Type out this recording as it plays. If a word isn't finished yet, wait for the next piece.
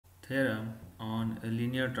Theorem on a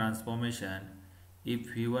linear transformation.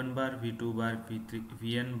 If v1 bar, v2 bar, v3,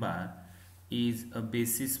 vn bar is a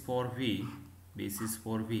basis for v,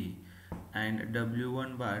 and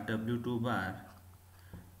w1 bar, w2 bar,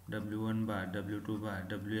 w2 bar,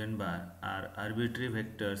 wn bar are arbitrary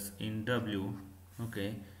vectors in w,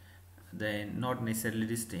 okay, then not necessarily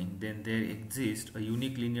distinct, then there exists a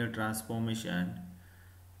unique linear transformation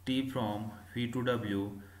T from v to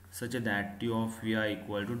w such that T of vi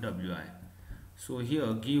equal to wi. So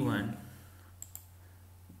here given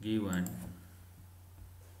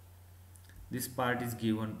this part is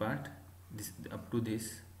given part, this up to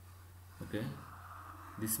this, okay,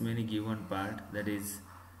 this many given part, that is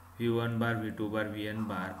v1 bar, v2 bar, vn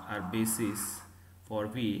bar are basis for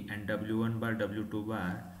v, and w1 bar, w2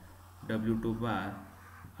 bar, w2 bar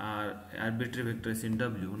are arbitrary vectors in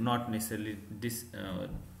w, not necessarily this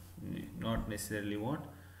not necessarily what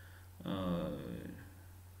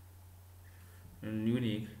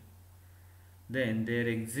unique. Then there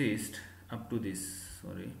exist up to this,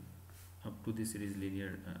 up to this it is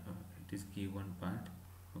linear, it is given part,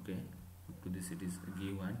 okay, up to this it is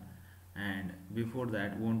given, and before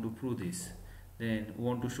that we want to prove this, then we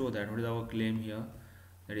want to show that what is our claim here,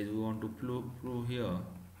 that is we want to prove here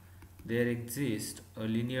there exists a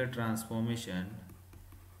linear transformation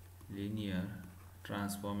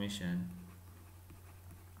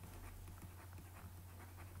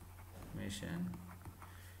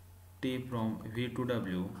T from v to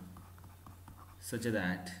w such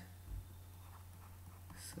that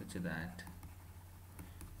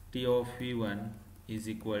T of v1 is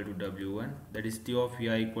equal to w1, that is T of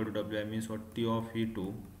vi equal to wi means what, T of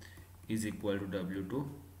v2 is equal to w2,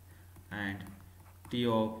 and T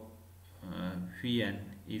of vn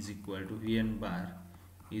is equal to vn bar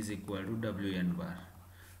is equal to wn bar.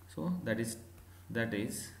 So that is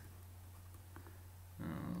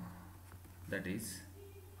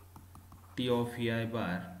T of vi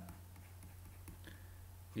bar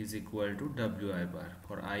is equal to wi bar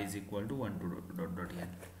for I is equal to 1 to dot n.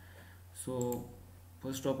 So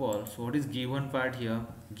first of all, so what is given part here?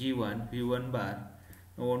 Given v1 bar.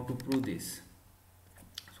 I want to prove this.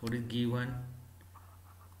 So what is given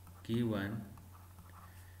v1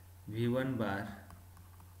 bar,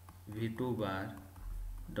 v2 bar,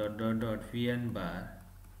 dot vn bar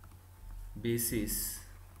basis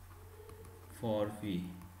for v.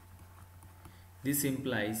 This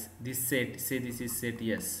implies this set, say this is set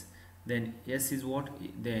S, then S is what?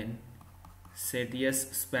 Then set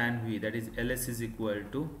S span v, that is ls is equal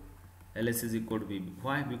to v.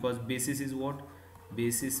 Why? Because basis is what?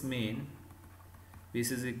 Basis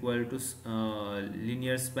is equal to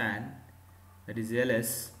linear span, that is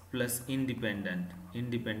ls plus independent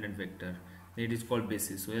vector, it is called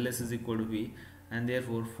basis. So ls is equal to v, and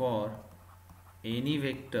therefore for any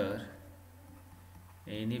vector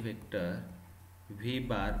v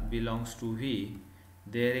bar belongs to v,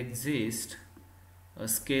 there exist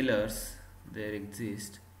scalars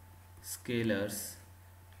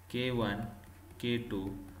k1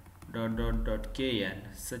 k2 dot kn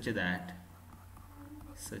such that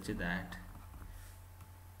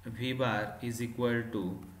v bar is equal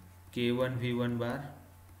to k1 v1 bar,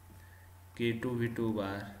 k2 v2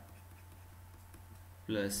 bar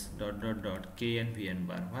plus dot kn vn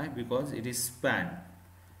bar. Why? Because it is span,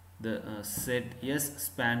 the set S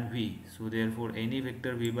span v, so therefore any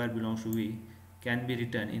vector v bar belongs to v can be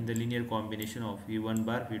written in the linear combination of v1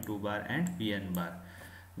 bar, v2 bar and vn bar.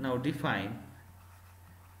 Now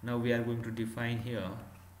we are going to define here,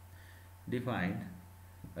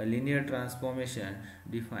 a linear transformation,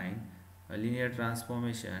 define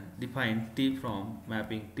T from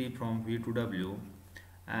mapping T from v to w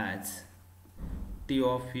as T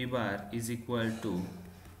of v bar is equal to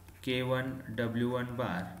k1 w1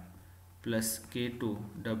 bar plus k2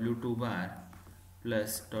 w2 bar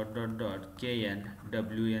plus dot kn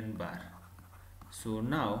wn bar. So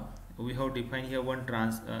now we have defined here one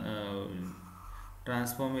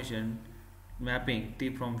transformation mapping T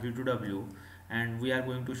from v to w, and we are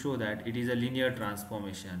going to show that it is a linear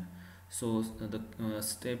transformation. So the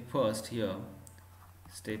step first,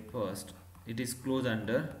 it is closed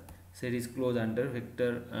under, say it is closed under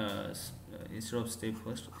vector, instead of step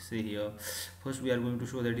first, say here first we are going to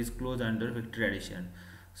show that it is closed under vector addition.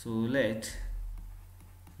 So let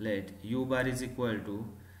u bar is equal to,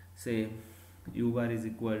 say u bar is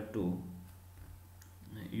equal to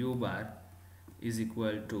u bar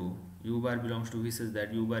belongs to v such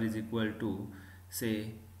that u bar is equal to,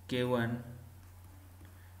 say k1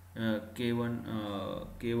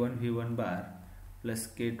 v1 bar plus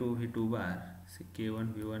k2 v2 bar, say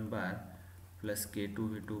k1 v1 bar plus k2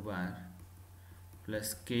 v2 bar plus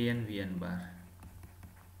kn vn bar,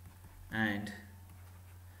 and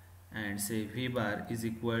say v bar is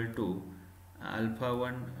equal to alpha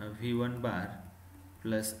 1 v1 bar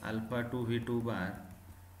plus alpha 2 v2 bar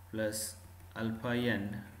plus alpha n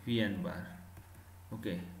vn bar.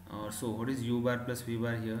 Okay, so what is u bar plus v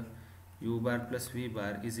bar here? U bar plus v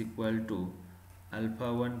bar is equal to alpha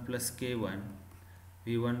 1 plus k1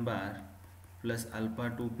 v1 bar plus alpha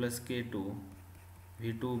 2 plus k2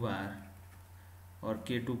 v2 bar or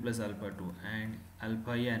k2 plus alpha 2 and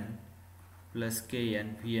alpha n plus kn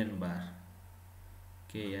vn bar,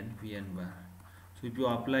 kn vn bar. So if you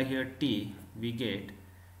apply here t, we get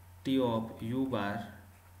t of u bar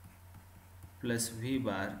plus v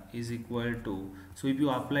bar is equal to, so if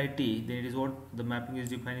you apply t, then it is what the mapping is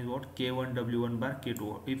defined is what, k1 w1 bar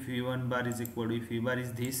k2. If v1 bar is equal to, if v bar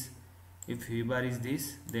is this, if v bar is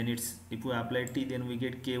this, then it's, if we apply t, then we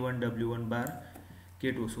get k1 w1 bar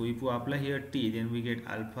k2. So if you apply here t, then we get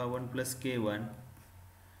alpha 1 plus k1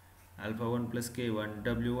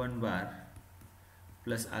 w1 bar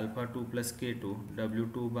plus alpha 2 plus k2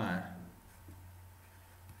 w2 bar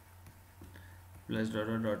plus dot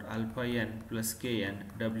dot dot alpha n plus kn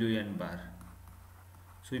wn bar.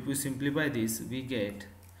 So if you simplify this, we get,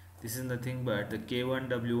 this is nothing but the k1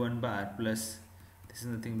 w1 bar plus, this is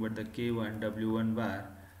nothing but the k1 w1 bar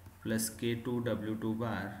plus k2 w2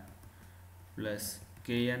 bar plus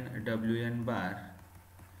kn wn bar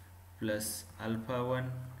plus alpha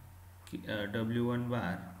 1 w1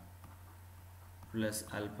 bar plus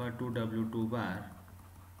alpha 2 w2 bar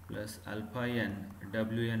plus alpha n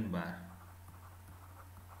wn bar.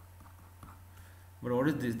 But what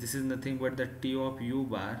is this? This is nothing but the t of u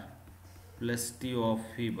bar plus t of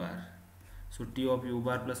v bar. So t of u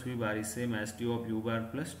bar plus v bar is same as t of u bar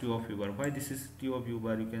plus t of v bar. Why this is t of u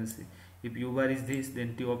bar? You can see, if u bar is this,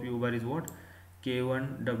 then t of u bar is what,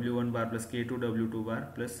 k1 w1 bar plus k2 w2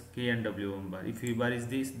 bar plus kn w1 bar. If v bar is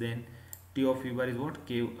this, then t of v bar is what,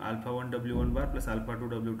 k alpha 1 w1 bar plus alpha 2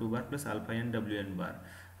 w2 bar plus alpha n wn bar,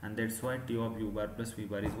 and that's why t of u bar plus v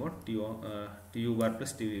bar is what, t u bar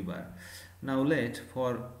plus tv bar. Now let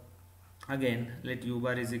u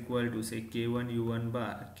bar is equal to say k1 u1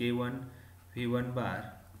 bar, k1 v1 bar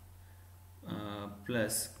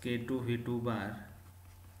plus k2 v2 bar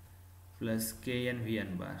plus kn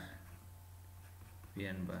vn bar,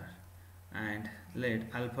 and let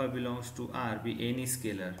alpha belongs to r be any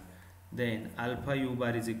scalar. Then alpha u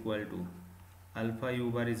bar is equal to alpha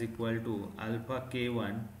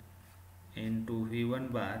k1 into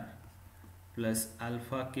v1 bar plus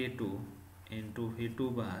alpha k2 into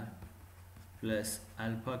v2 bar plus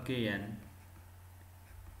alpha kn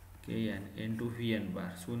into vn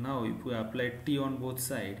bar. So now if we apply t on both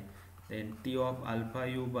sides, then t of alpha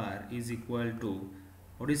u bar is equal to,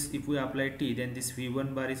 what is, if we apply t, then this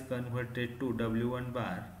v1 bar is converted to w1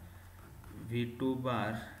 bar, v2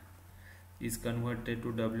 bar is converted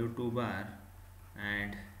to w2 bar,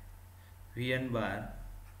 and vn bar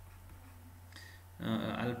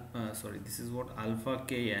this is what, alpha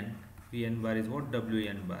kn vn bar is what,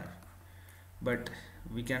 wn bar. But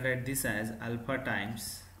we can write this as alpha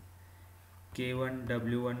times k1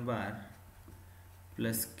 w1 bar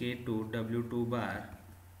plus k2 w2 bar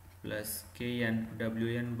plus kn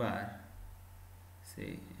wn bar,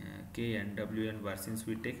 say kn wn bar, since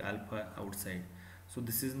we take alpha outside. So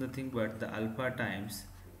this is nothing but the alpha times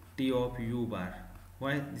t of u bar.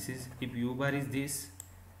 Why this is, if u bar is this,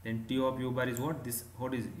 then t of u bar is what, this,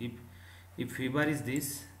 what is, if v bar is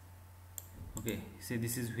this, okay, say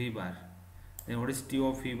this is v bar, then what is t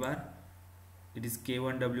of v bar? It is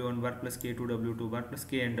k1 w1 bar plus k2 w2 bar plus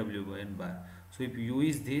kn wn bar. So if u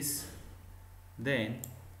is this, then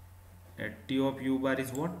t of u bar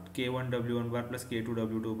is what, k1 w1 bar plus k2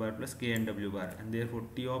 w2 bar plus kn w bar, and therefore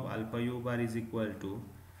t of alpha u bar is equal to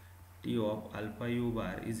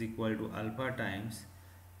alpha times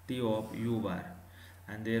t of u bar,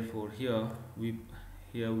 and therefore here we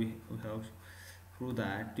have proved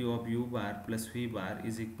that t of u bar plus v bar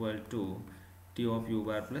is equal to t of u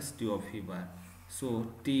bar plus t of v bar. So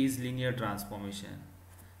t is linear transformation,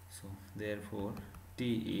 so therefore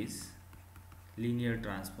t is linear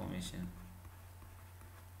transformation.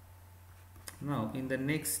 Now in the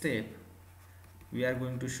next step we are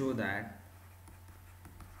going to show that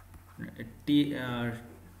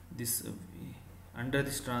under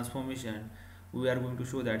this transformation we are going to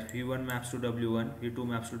show that v1 maps to w1, v2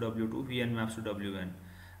 maps to w2, vn maps to wn.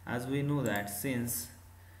 As we know that, since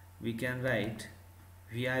we can write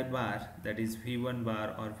vi bar, that is v1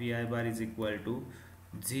 bar or vi bar is equal to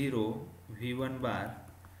 0 v1 bar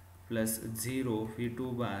plus 0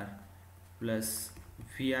 v2 bar plus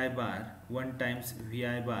vi bar 1 times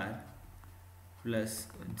vi bar plus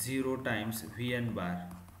 0 times Vn bar.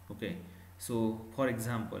 Okay, so for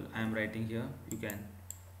example I am writing here, you can,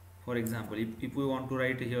 for example, if we want to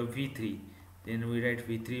write here V3, then we write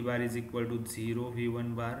V3 bar is equal to 0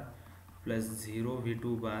 V1 bar plus 0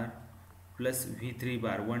 V2 bar plus V3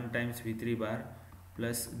 bar 1 times V3 bar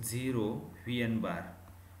plus 0 Vn bar.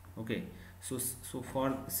 Okay, so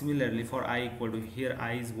for similarly for I equal to, here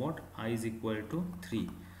I is what, I is equal to 3.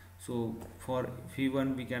 So for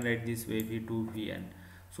V1 we can write this way, V2 Vn.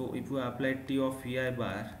 So if we apply T of Vi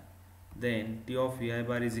bar, then T of Vi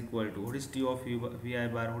bar is equal to, what is T of Vi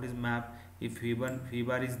bar, what is map? If V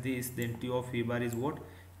bar is this, then T of V bar is what,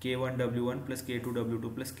 K1 W1 plus K2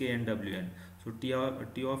 W2 plus Kn Wn. So T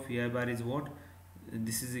of Vi bar is what,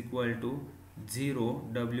 this is equal to 0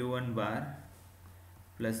 W1 bar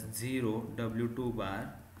plus 0 W2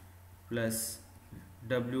 bar plus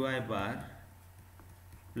Wi bar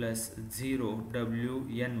plus 0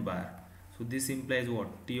 Wn bar. So this implies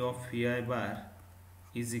what, T of Vi bar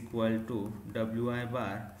is equal to Wi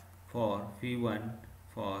bar for V1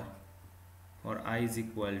 for I is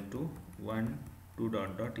equal to 1 2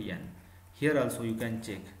 dot dot n. Here also you can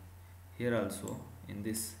check, here also in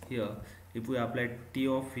this, here if we apply T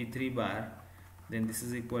of V3 bar, then this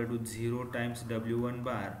is equal to 0 times W1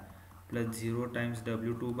 bar plus 0 times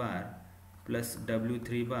W2 bar plus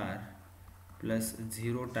W3 bar plus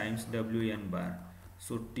 0 times Wn bar.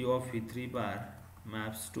 So T of V3 bar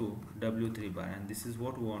maps to W3 bar, and this is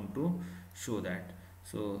what we want to show that.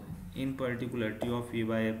 So in particular T of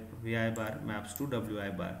Vi bar maps to Wi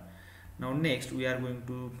bar. Now next we are going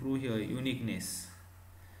to prove here uniqueness.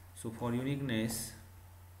 So for uniqueness,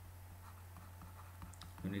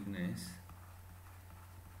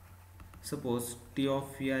 suppose T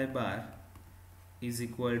of Vi bar is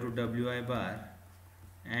equal to Wi bar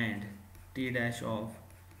and T dash of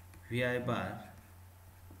Vi bar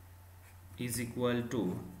is equal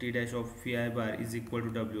to, T dash of Vi bar is equal to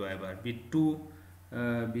Wi bar with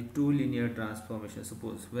two linear transformations.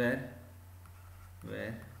 Suppose where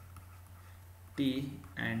T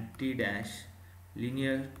and T dash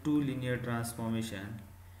two linear transformation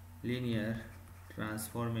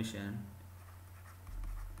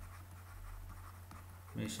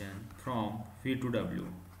from V to W,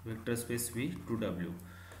 vector space V to W.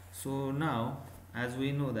 So now as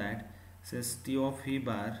we know that, since T of V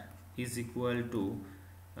bar is equal to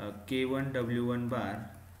K1 W1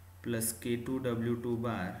 bar plus K2 W2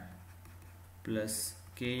 bar plus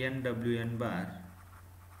Kn Wn bar.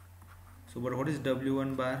 So but what is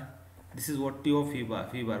W1 bar? This is what T of V bar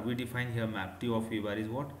we define here, map T of V bar is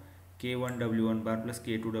what, K1 W1 bar plus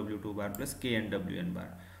K2 W2 bar plus Kn Wn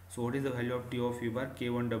bar. So what is the value of T of V bar?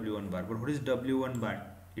 K1 W1 bar. But what is W1 bar?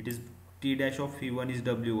 It is T dash of V1 is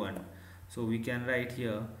W1. So we can write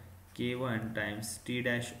here K1 times T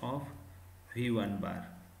dash of V1 bar.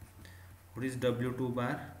 What is W2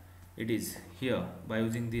 bar? It is here, by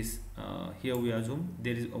using this, here we assume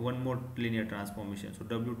there is one more linear transformation. So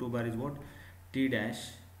W2 bar is what, T dash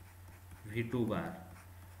V2 bar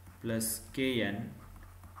plus Kn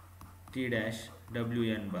T dash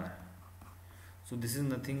Wn bar. So this is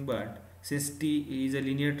nothing but, since T is a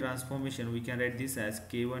linear transformation, we can write this as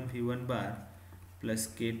K1 V1 bar plus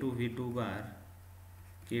K2 V2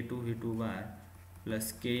 bar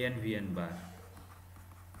plus Kn Vn bar.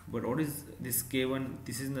 But what is this K1?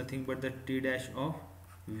 This is nothing but the T dash of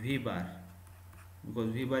V bar, because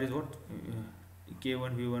V bar is what,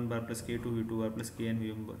 K1 V1 bar plus K2 V2 bar plus Kn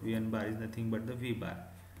Vn bar is nothing but the V bar,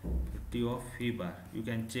 T of V bar. You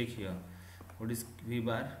can check here. What is V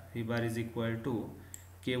bar? V bar is equal to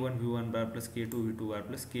K1 V1 bar plus K2 V2 bar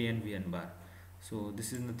plus Kn Vn bar. So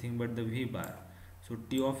this is nothing but the V bar. So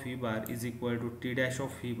T of V bar is equal to T dash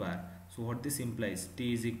of V bar. So what this implies?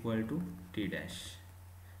 T is equal to T dash.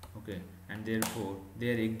 Okay, and therefore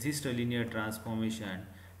there exists a linear transformation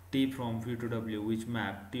T from V to W which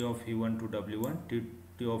map T of V1 to W1,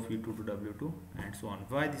 T of V2 to W2, and so on.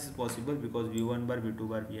 Why this is possible? Because V1 bar, V2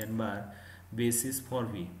 bar, Vn bar basis for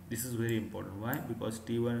V. This is very important. Why? Because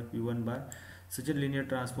T1 V1 bar, such a linear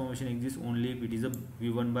transformation exists only if it is a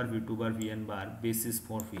V1 bar, V2 bar, Vn bar basis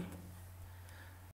for V.